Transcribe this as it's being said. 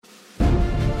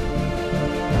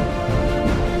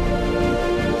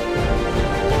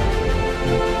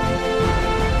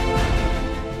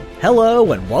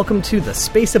Hello and welcome to The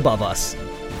Space Above Us,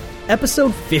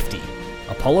 Episode 50,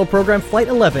 Apollo Program Flight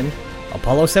 11,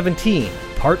 Apollo 17,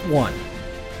 Part 1,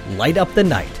 Light Up the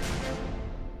Night.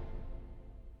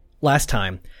 Last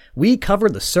time, we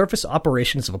covered the surface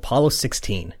operations of Apollo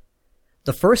 16.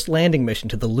 The first landing mission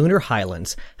to the lunar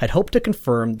highlands had hoped to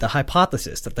confirm the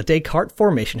hypothesis that the Descartes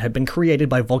formation had been created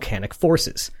by volcanic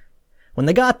forces. When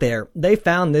they got there, they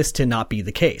found this to not be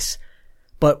the case.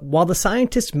 But while the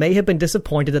scientists may have been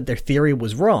disappointed that their theory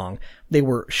was wrong, they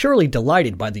were surely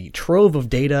delighted by the trove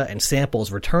of data and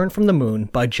samples returned from the moon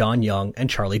by John Young and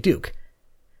Charlie Duke.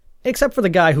 Except for the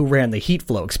guy who ran the heat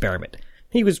flow experiment.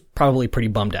 He was probably pretty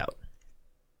bummed out.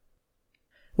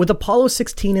 With Apollo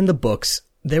 16 in the books,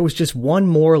 there was just one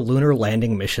more lunar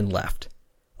landing mission left.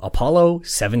 Apollo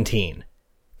 17.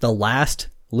 The last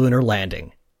lunar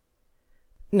landing.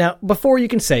 Now, before you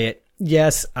can say it,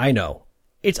 yes, I know.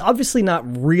 It's obviously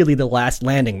not really the last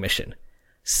landing mission.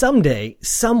 Someday,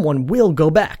 someone will go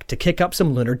back to kick up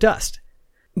some lunar dust.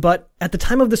 But at the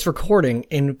time of this recording,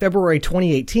 in February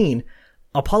 2018,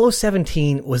 Apollo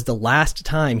 17 was the last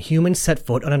time humans set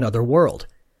foot on another world.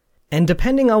 And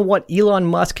depending on what Elon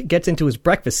Musk gets into his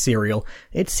breakfast cereal,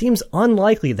 it seems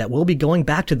unlikely that we'll be going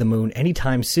back to the moon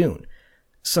anytime soon.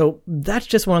 So that's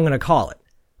just what I'm going to call it.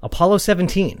 Apollo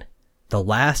 17, the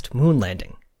last moon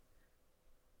landing.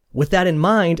 With that in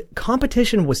mind,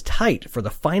 competition was tight for the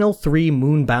final 3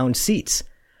 moon-bound seats.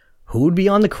 Who would be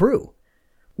on the crew?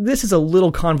 This is a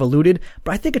little convoluted,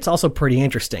 but I think it's also pretty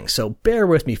interesting, so bear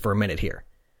with me for a minute here.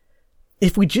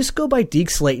 If we just go by Deke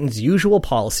Slayton's usual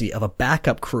policy of a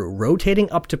backup crew rotating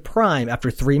up to prime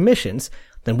after 3 missions,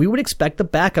 then we would expect the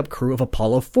backup crew of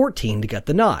Apollo 14 to get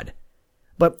the nod.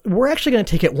 But we're actually going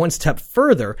to take it one step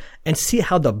further and see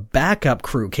how the backup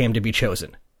crew came to be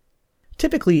chosen.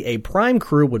 Typically, a prime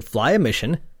crew would fly a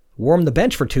mission, warm the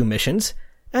bench for 2 missions,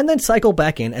 and then cycle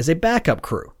back in as a backup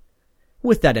crew.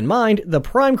 With that in mind, the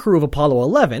prime crew of Apollo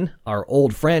 11, our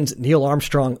old friends Neil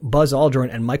Armstrong, Buzz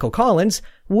Aldrin, and Michael Collins,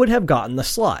 would have gotten the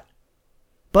slot.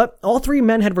 But all 3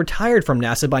 men had retired from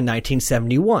NASA by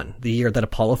 1971, the year that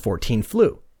Apollo 14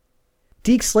 flew.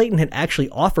 Deke Slayton had actually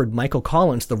offered Michael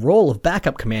Collins the role of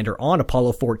backup commander on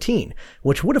Apollo 14,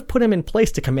 which would have put him in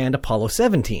place to command Apollo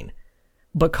 17.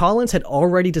 But Collins had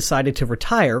already decided to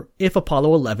retire if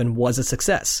Apollo 11 was a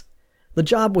success. The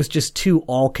job was just too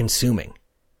all-consuming.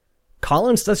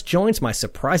 Collins thus joins my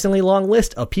surprisingly long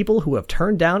list of people who have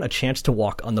turned down a chance to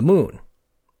walk on the moon.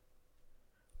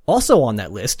 Also on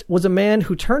that list was a man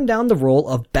who turned down the role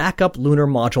of backup lunar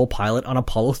module pilot on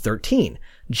Apollo 13,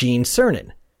 Gene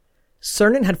Cernan.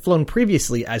 Cernan had flown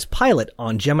previously as pilot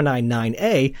on Gemini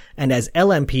 9A and as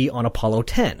LMP on Apollo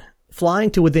 10,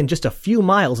 flying to within just a few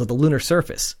miles of the lunar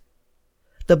surface.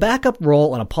 The backup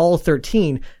role on Apollo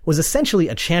 13 was essentially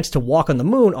a chance to walk on the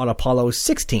moon on Apollo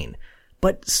 16,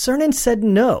 but Cernan said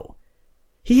no.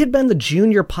 He had been the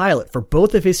junior pilot for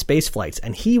both of his space flights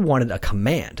and he wanted a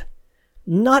command.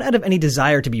 Not out of any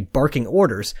desire to be barking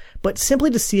orders, but simply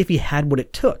to see if he had what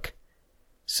it took.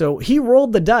 So he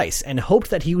rolled the dice and hoped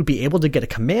that he would be able to get a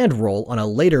command role on a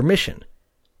later mission.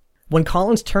 When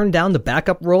Collins turned down the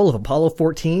backup role of Apollo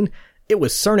 14, it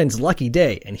was Cernan's lucky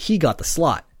day and he got the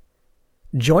slot.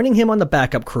 Joining him on the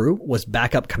backup crew was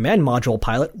backup command module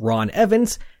pilot Ron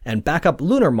Evans and backup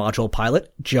lunar module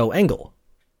pilot Joe Engle.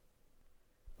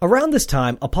 Around this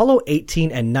time, Apollo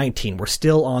 18 and 19 were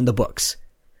still on the books.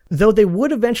 Though they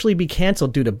would eventually be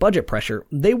canceled due to budget pressure,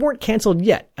 they weren't canceled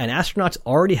yet and astronauts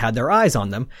already had their eyes on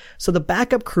them, so the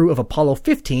backup crew of Apollo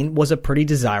 15 was a pretty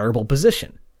desirable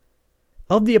position.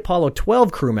 Of the Apollo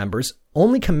 12 crew members,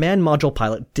 only command module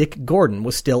pilot Dick Gordon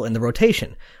was still in the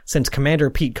rotation, since Commander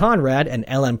Pete Conrad and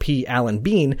LMP Alan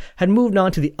Bean had moved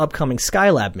on to the upcoming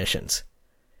Skylab missions.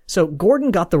 So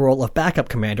Gordon got the role of backup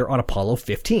commander on Apollo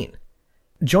 15.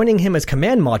 Joining him as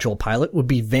command module pilot would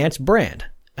be Vance Brand,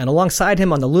 and alongside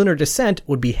him on the lunar descent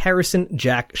would be Harrison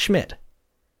Jack Schmitt.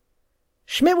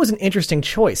 Schmitt was an interesting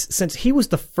choice since he was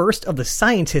the first of the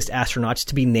scientist astronauts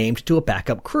to be named to a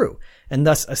backup crew, and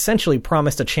thus essentially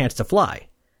promised a chance to fly.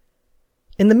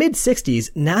 In the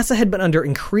mid-60s, NASA had been under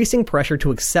increasing pressure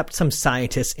to accept some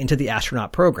scientists into the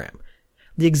astronaut program.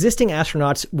 The existing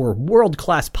astronauts were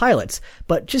world-class pilots,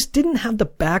 but just didn't have the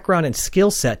background and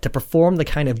skill set to perform the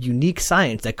kind of unique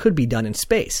science that could be done in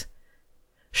space.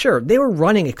 Sure, they were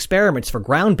running experiments for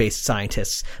ground-based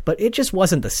scientists, but it just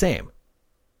wasn't the same.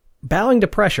 Bowing to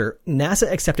pressure,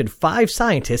 NASA accepted 5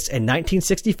 scientists in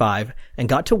 1965 and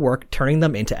got to work turning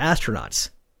them into astronauts.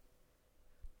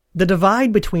 The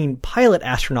divide between pilot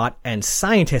astronaut and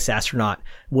scientist astronaut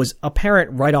was apparent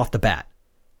right off the bat.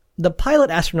 The pilot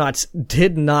astronauts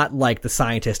did not like the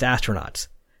scientist astronauts.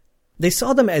 They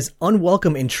saw them as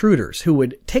unwelcome intruders who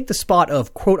would take the spot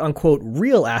of quote-unquote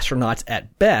real astronauts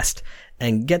at best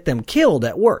and get them killed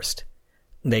at worst.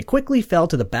 They quickly fell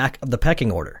to the back of the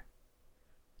pecking order.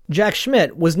 Jack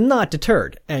Schmitt was not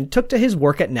deterred and took to his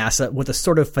work at NASA with a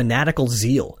sort of fanatical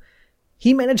zeal.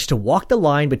 He managed to walk the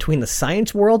line between the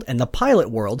science world and the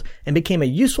pilot world and became a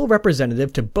useful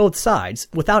representative to both sides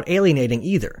without alienating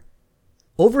either.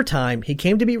 Over time, he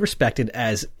came to be respected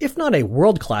as, if not a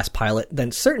world-class pilot,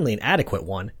 then certainly an adequate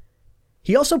one.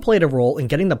 He also played a role in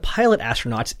getting the pilot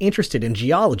astronauts interested in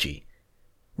geology.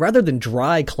 Rather than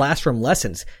dry classroom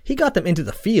lessons, he got them into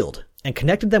the field and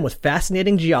connected them with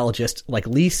fascinating geologists like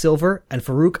Lee Silver and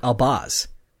Farouk Albaz.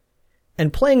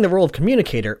 And playing the role of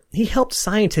communicator, he helped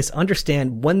scientists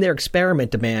understand when their experiment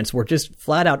demands were just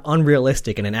flat out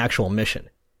unrealistic in an actual mission.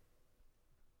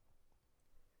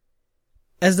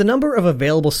 As the number of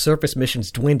available surface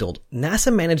missions dwindled,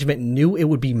 NASA management knew it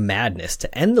would be madness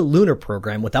to end the lunar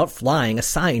program without flying a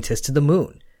scientist to the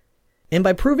moon. And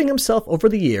by proving himself over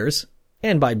the years,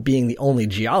 and by being the only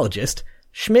geologist,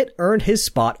 Schmitt earned his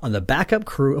spot on the backup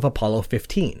crew of Apollo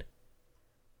 15.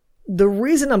 The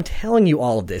reason I'm telling you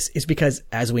all of this is because,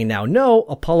 as we now know,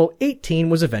 Apollo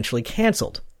 18 was eventually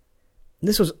cancelled.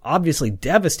 This was obviously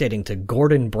devastating to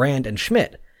Gordon, Brand, and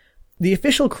Schmitt. The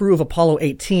official crew of Apollo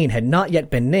 18 had not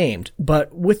yet been named,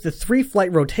 but with the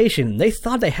 3-flight rotation, they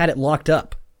thought they had it locked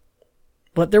up.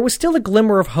 But there was still a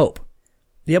glimmer of hope.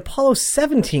 The Apollo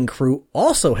 17 crew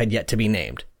also had yet to be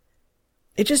named.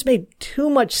 It just made too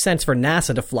much sense for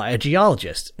NASA to fly a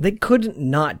geologist. They couldn't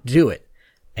not do it.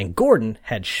 And Gordon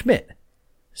had Schmitt.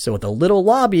 So with a little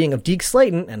lobbying of Deke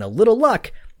Slayton and a little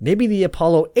luck, maybe the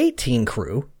Apollo 18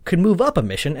 crew could move up a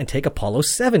mission and take Apollo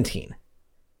 17.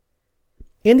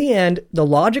 In the end, the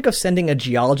logic of sending a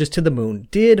geologist to the moon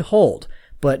did hold,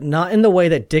 but not in the way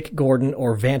that Dick Gordon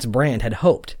or Vance Brand had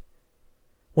hoped.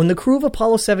 When the crew of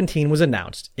Apollo 17 was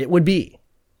announced, it would be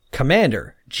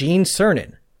Commander Gene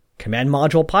Cernan, Command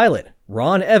Module Pilot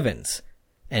Ron Evans,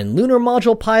 and Lunar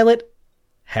Module Pilot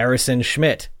Harrison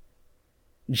Schmitt.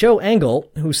 Joe Engle,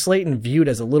 who Slayton viewed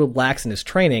as a little lax in his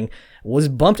training, was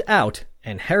bumped out,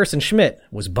 and Harrison Schmitt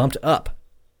was bumped up.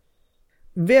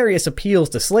 Various appeals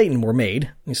to Slayton were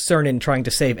made, Cernan trying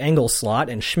to save Engle's slot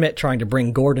and Schmitt trying to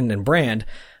bring Gordon and Brand,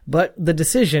 but the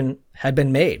decision had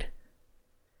been made.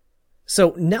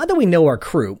 So now that we know our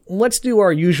crew, let's do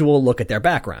our usual look at their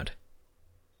background.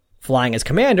 Flying as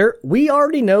commander, we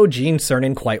already know Gene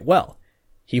Cernan quite well.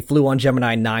 He flew on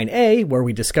Gemini 9A, where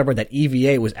we discovered that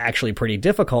EVA was actually pretty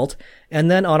difficult, and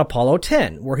then on Apollo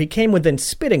 10, where he came within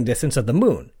spitting distance of the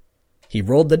moon. He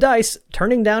rolled the dice,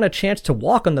 turning down a chance to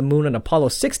walk on the moon on Apollo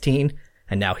 16,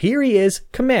 and now here he is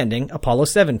commanding Apollo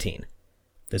 17.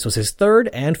 This was his third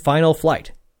and final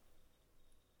flight.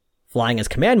 Flying as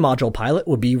command module pilot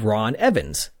would be Ron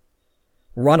Evans.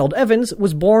 Ronald Evans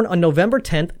was born on November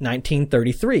 10,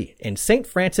 1933, in St.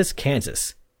 Francis,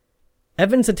 Kansas.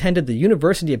 Evans attended the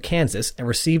University of Kansas and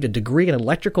received a degree in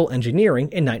electrical engineering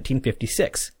in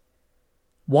 1956.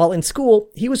 While in school,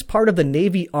 he was part of the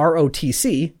Navy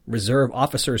ROTC, Reserve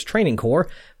Officers Training Corps,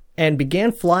 and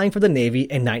began flying for the Navy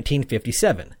in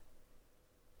 1957.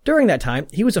 During that time,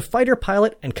 he was a fighter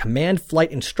pilot and command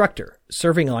flight instructor,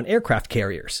 serving on aircraft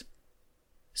carriers.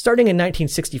 Starting in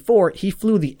 1964, he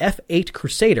flew the F-8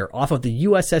 Crusader off of the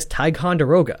USS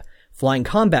Ticonderoga, flying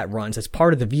combat runs as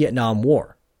part of the Vietnam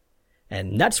War.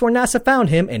 And that's where NASA found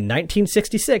him in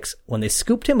 1966 when they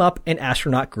scooped him up in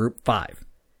Astronaut Group 5.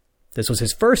 This was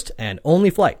his first and only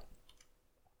flight.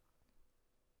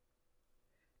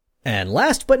 And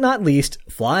last but not least,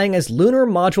 flying as lunar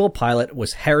module pilot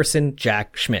was Harrison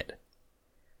Jack Schmitt.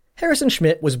 Harrison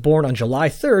Schmitt was born on July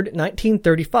 3,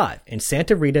 1935 in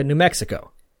Santa Rita, New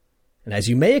Mexico. And as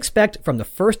you may expect from the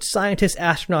first scientist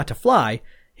astronaut to fly,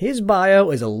 his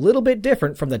bio is a little bit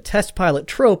different from the test pilot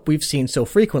trope we've seen so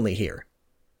frequently here.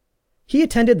 He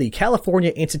attended the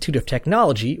California Institute of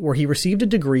Technology, where he received a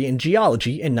degree in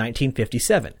geology in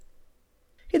 1957.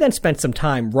 He then spent some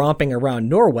time romping around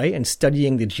Norway and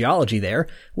studying the geology there,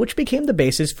 which became the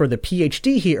basis for the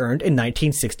PhD he earned in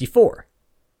 1964.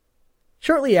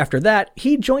 Shortly after that,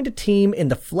 he joined a team in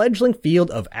the fledgling field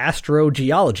of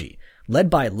astrogeology, led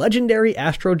by legendary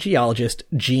astrogeologist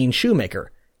Gene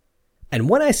Shoemaker. And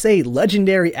when I say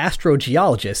legendary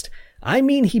astrogeologist, I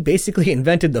mean he basically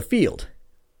invented the field.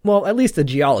 Well, at least the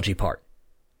geology part.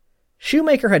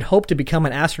 Shoemaker had hoped to become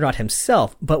an astronaut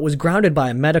himself, but was grounded by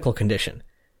a medical condition.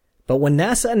 But when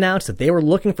NASA announced that they were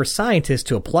looking for scientists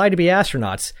to apply to be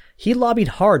astronauts, he lobbied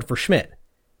hard for Schmitt.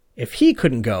 If he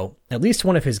couldn't go, at least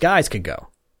one of his guys could go.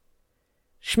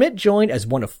 Schmitt joined as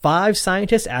one of 5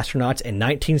 scientist astronauts in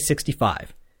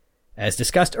 1965. As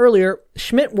discussed earlier,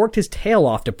 Schmitt worked his tail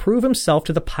off to prove himself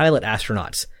to the pilot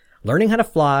astronauts, learning how to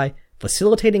fly,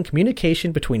 facilitating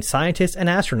communication between scientists and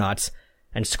astronauts,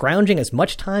 and scrounging as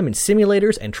much time in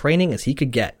simulators and training as he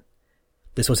could get.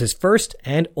 This was his first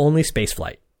and only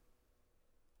spaceflight.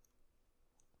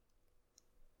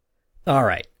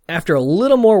 Alright, after a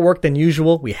little more work than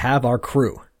usual, we have our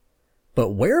crew.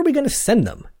 But where are we going to send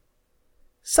them?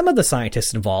 Some of the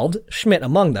scientists involved, Schmitt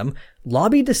among them,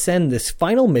 lobbied to send this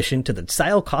final mission to the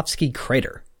Tsiolkovsky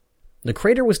crater. The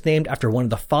crater was named after one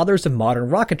of the fathers of modern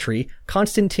rocketry,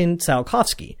 Konstantin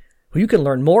Tsiolkovsky, who you can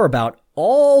learn more about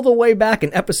all the way back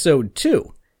in episode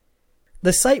 2.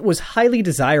 The site was highly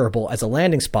desirable as a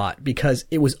landing spot because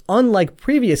it was unlike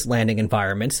previous landing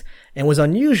environments and was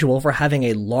unusual for having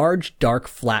a large, dark,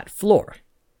 flat floor.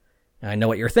 I know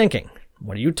what you're thinking.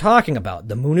 What are you talking about?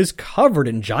 The moon is covered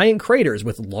in giant craters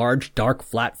with large, dark,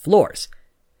 flat floors.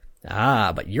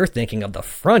 Ah, but you're thinking of the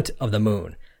front of the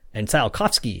moon, and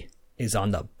Tsiolkovsky is on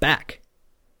the back.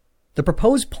 The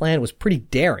proposed plan was pretty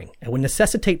daring and would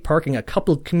necessitate parking a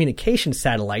couple of communication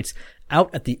satellites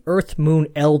out at the Earth-Moon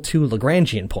L2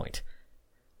 Lagrangian point.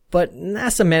 But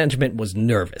NASA management was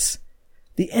nervous.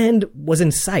 The end was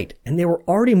in sight, and they were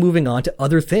already moving on to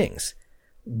other things.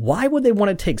 Why would they want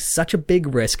to take such a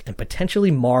big risk and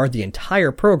potentially mar the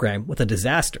entire program with a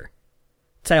disaster?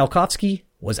 Tsiolkovsky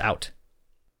was out.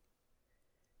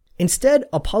 Instead,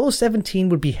 Apollo 17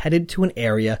 would be headed to an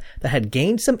area that had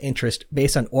gained some interest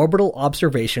based on orbital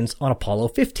observations on Apollo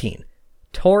 15,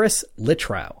 Taurus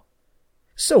Littrow.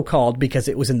 So called because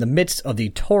it was in the midst of the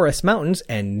Taurus Mountains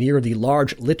and near the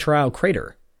large Littrow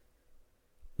crater.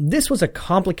 This was a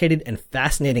complicated and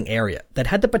fascinating area that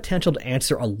had the potential to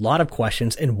answer a lot of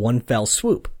questions in one fell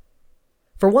swoop.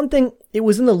 For one thing, it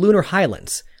was in the lunar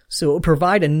highlands, so it would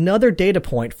provide another data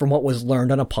point from what was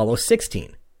learned on Apollo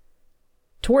 16.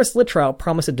 Taurus Littrow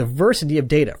promised a diversity of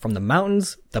data from the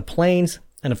mountains, the plains,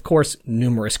 and of course,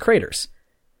 numerous craters.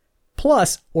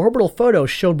 Plus, orbital photos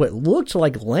showed what looked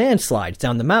like landslides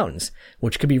down the mountains,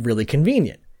 which could be really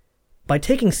convenient. By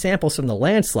taking samples from the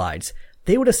landslides,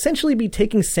 they would essentially be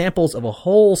taking samples of a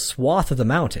whole swath of the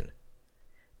mountain.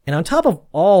 And on top of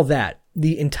all that,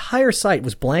 the entire site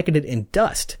was blanketed in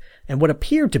dust and what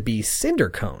appeared to be cinder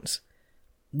cones.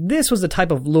 This was the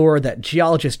type of lure that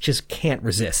geologists just can't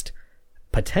resist.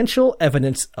 Potential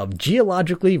evidence of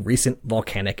geologically recent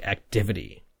volcanic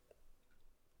activity.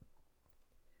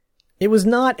 It was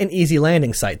not an easy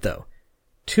landing site, though.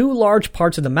 Two large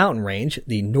parts of the mountain range,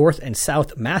 the north and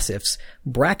south massifs,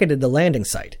 bracketed the landing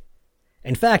site.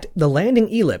 In fact, the landing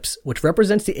ellipse, which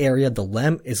represents the area the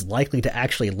LEM is likely to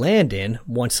actually land in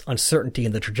once uncertainty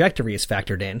in the trajectory is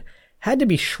factored in, had to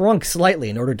be shrunk slightly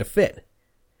in order to fit.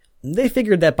 They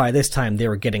figured that by this time they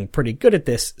were getting pretty good at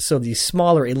this, so the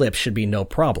smaller ellipse should be no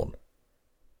problem.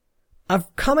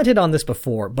 I've commented on this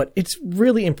before, but it's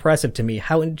really impressive to me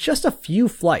how in just a few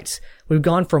flights, we've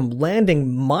gone from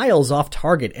landing miles off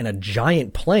target in a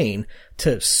giant plane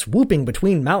to swooping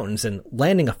between mountains and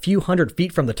landing a few hundred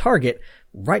feet from the target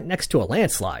right next to a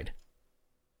landslide.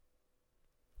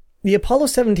 The Apollo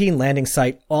 17 landing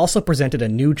site also presented a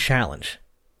new challenge.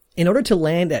 In order to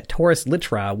land at Taurus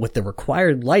Littrow with the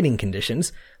required lighting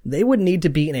conditions, they would need to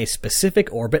be in a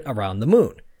specific orbit around the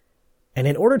moon. And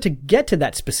in order to get to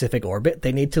that specific orbit,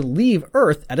 they need to leave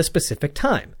Earth at a specific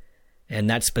time. And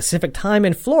that specific time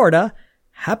in Florida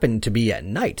happened to be at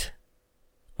night.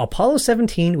 Apollo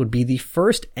 17 would be the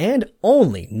first and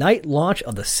only night launch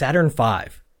of the Saturn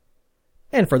V.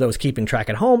 And for those keeping track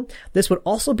at home, this would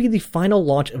also be the final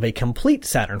launch of a complete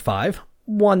Saturn V,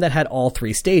 one that had all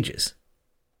three stages.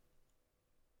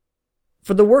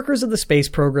 For the workers of the space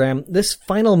program, this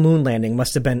final moon landing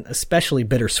must have been especially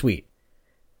bittersweet.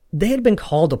 They had been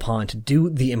called upon to do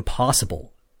the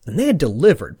impossible, and they had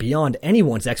delivered beyond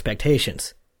anyone's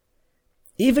expectations.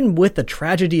 Even with the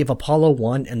tragedy of Apollo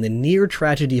 1 and the near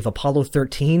tragedy of Apollo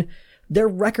 13, their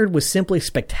record was simply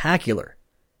spectacular.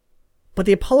 But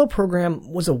the Apollo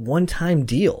program was a one-time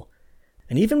deal,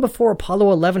 and even before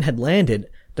Apollo 11 had landed,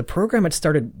 the program had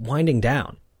started winding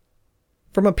down.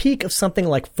 From a peak of something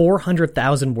like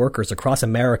 400,000 workers across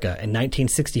America in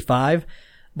 1965,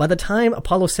 by the time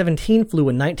Apollo 17 flew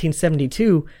in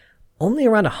 1972, only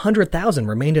around 100,000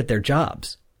 remained at their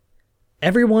jobs.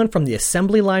 Everyone from the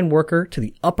assembly line worker to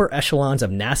the upper echelons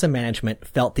of NASA management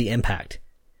felt the impact.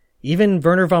 Even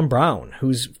Wernher von Braun,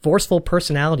 whose forceful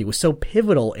personality was so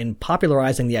pivotal in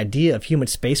popularizing the idea of human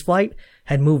spaceflight,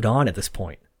 had moved on at this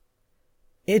point.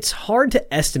 It's hard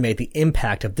to estimate the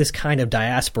impact of this kind of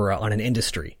diaspora on an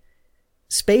industry.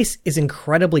 Space is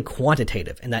incredibly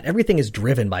quantitative in that everything is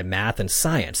driven by math and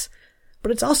science, but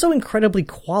it's also incredibly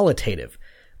qualitative.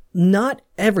 Not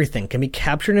everything can be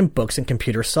captured in books and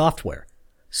computer software.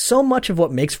 So much of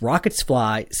what makes rockets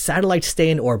fly, satellites stay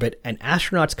in orbit, and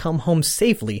astronauts come home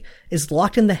safely is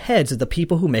locked in the heads of the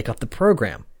people who make up the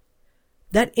program.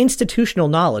 That institutional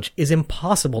knowledge is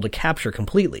impossible to capture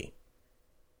completely.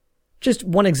 Just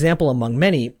one example among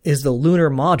many is the lunar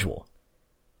module.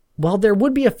 While there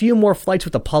would be a few more flights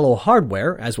with Apollo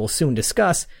hardware, as we'll soon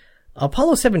discuss,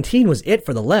 Apollo 17 was it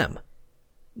for the LEM.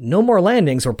 No more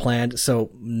landings were planned, so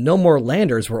no more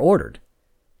landers were ordered.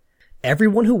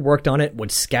 Everyone who worked on it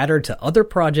would scatter to other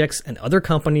projects and other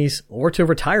companies or to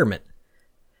retirement.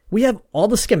 We have all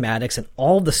the schematics and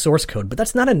all the source code, but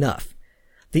that's not enough.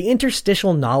 The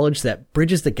interstitial knowledge that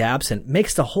bridges the gaps and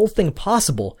makes the whole thing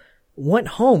possible went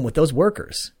home with those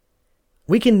workers.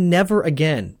 We can never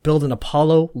again build an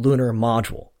Apollo lunar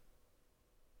module.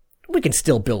 We can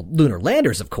still build lunar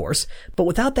landers, of course, but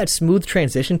without that smooth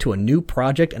transition to a new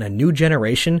project and a new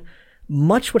generation,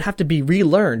 much would have to be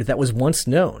relearned that was once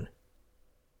known.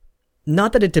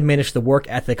 Not that it diminished the work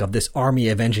ethic of this army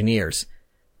of engineers.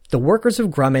 The workers of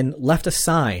Grumman left a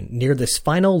sign near this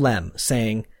final LEM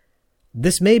saying,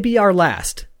 "This may be our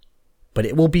last, but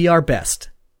it will be our best."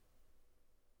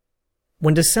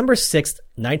 When December 6,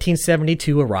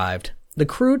 1972 arrived, the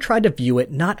crew tried to view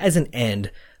it not as an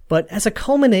end, but as a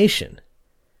culmination.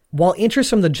 While interest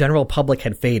from the general public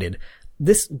had faded,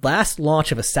 this last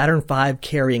launch of a Saturn V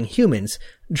carrying humans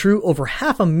drew over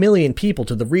 500,000 people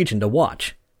to the region to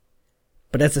watch.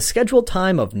 But as the scheduled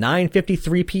time of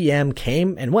 9:53 p.m.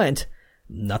 came and went,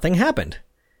 nothing happened.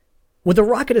 With a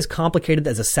rocket as complicated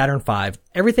as a Saturn V,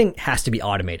 everything has to be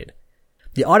automated.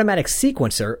 The automatic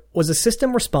sequencer was a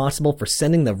system responsible for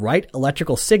sending the right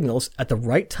electrical signals at the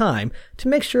right time to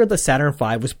make sure the Saturn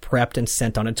V was prepped and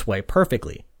sent on its way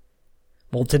perfectly.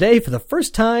 Well, today, for the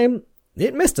first time,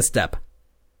 it missed a step.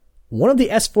 One of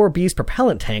the S-4B's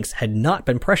propellant tanks had not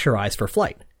been pressurized for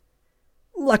flight.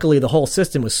 Luckily, the whole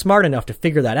system was smart enough to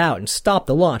figure that out and stop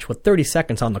the launch with 30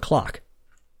 seconds on the clock.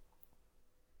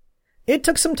 It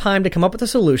took some time to come up with a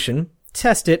solution,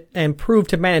 test it, and prove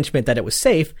to management that it was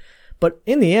safe, but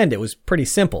in the end it was pretty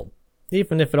simple,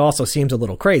 even if it also seems a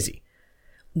little crazy.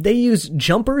 They used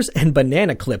jumpers and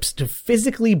banana clips to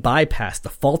physically bypass the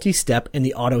faulty step in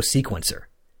the auto sequencer.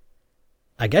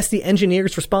 I guess the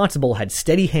engineers responsible had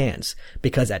steady hands,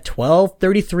 because at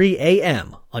 12:33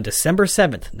 a.m. on December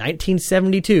 7th,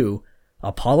 1972,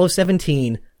 Apollo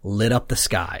 17 lit up the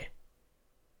sky.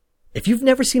 If you've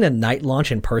never seen a night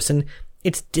launch in person,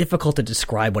 it's difficult to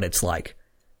describe what it's like.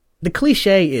 The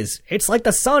cliche is, it's like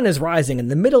the sun is rising in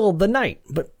the middle of the night,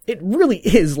 but it really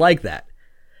is like that.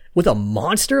 With a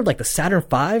monster like the Saturn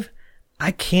V,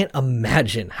 I can't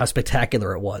imagine how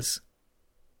spectacular it was.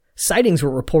 Sightings were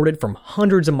reported from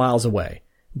hundreds of miles away,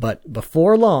 but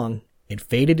before long, it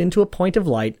faded into a point of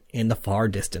light in the far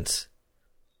distance.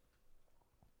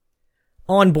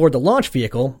 On board the launch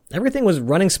vehicle, everything was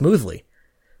running smoothly.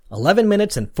 11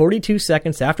 minutes and 42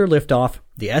 seconds after liftoff,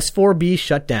 the S-4B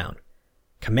shut down.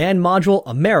 Command Module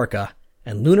America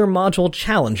and Lunar Module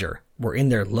Challenger were in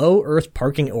their low Earth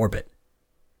parking orbit.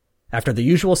 After the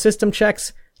usual system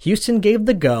checks, Houston gave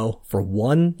the go for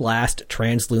one last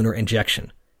translunar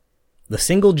injection. The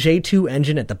single J2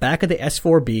 engine at the back of the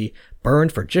S-4B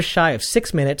burned for just shy of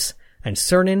 6 minutes, and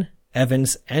Cernan,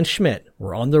 Evans, and Schmitt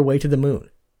were on their way to the moon.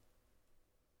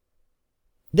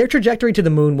 Their trajectory to the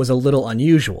moon was a little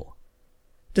unusual.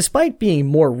 Despite being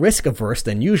more risk-averse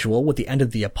than usual with the end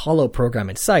of the Apollo program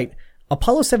in sight,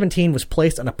 Apollo 17 was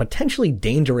placed on a potentially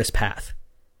dangerous path.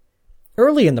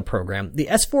 Early in the program, the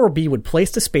S-4B would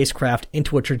place the spacecraft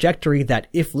into a trajectory that,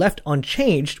 if left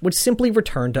unchanged, would simply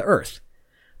return to Earth,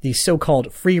 the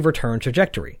so-called free return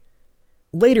trajectory.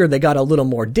 Later, they got a little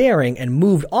more daring and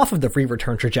moved off of the free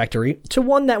return trajectory to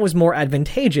one that was more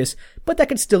advantageous, but that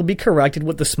could still be corrected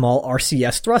with the small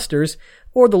RCS thrusters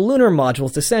or the lunar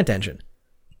module's descent engine.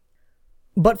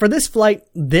 But for this flight,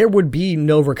 there would be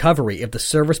no recovery if the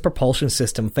service propulsion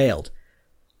system failed.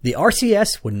 The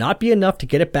RCS would not be enough to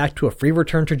get it back to a free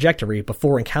return trajectory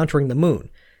before encountering the moon,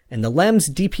 and the LEM's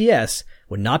DPS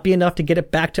would not be enough to get it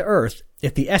back to Earth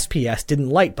if the SPS didn't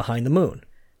light behind the moon.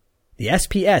 The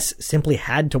SPS simply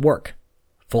had to work.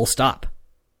 Full stop.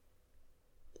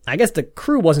 I guess the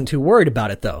crew wasn't too worried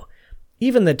about it, though.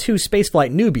 Even the two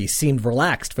spaceflight newbies seemed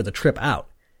relaxed for the trip out.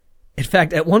 In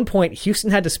fact, at one point,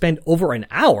 Houston had to spend over an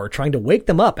hour trying to wake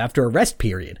them up after a rest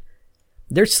period.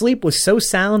 Their sleep was so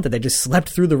sound that they just slept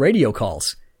through the radio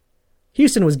calls.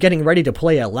 Houston was getting ready to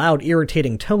play a loud,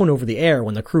 irritating tone over the air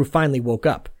when the crew finally woke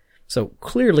up, so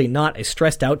clearly not a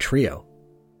stressed-out trio.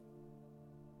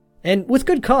 And with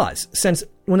good cause, since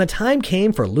when the time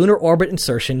came for lunar orbit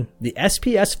insertion, the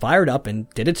SPS fired up and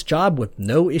did its job with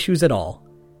no issues at all.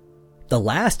 The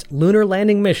last lunar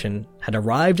landing mission had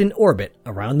arrived in orbit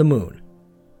around the moon.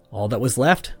 All that was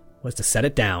left was to set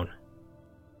it down.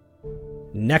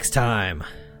 Next time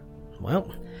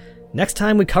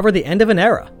we cover the end of an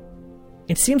era.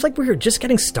 It seems like we were just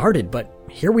getting started, but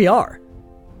here we are.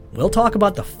 We'll talk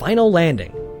about the final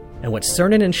landing, and what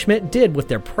Cernan and Schmitt did with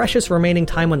their precious remaining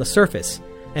time on the surface.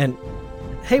 And,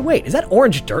 hey wait, is that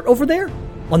orange dirt over there?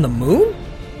 On the moon?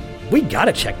 We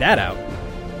gotta check that out.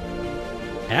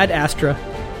 Ad Astra.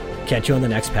 Catch you on the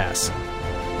next pass.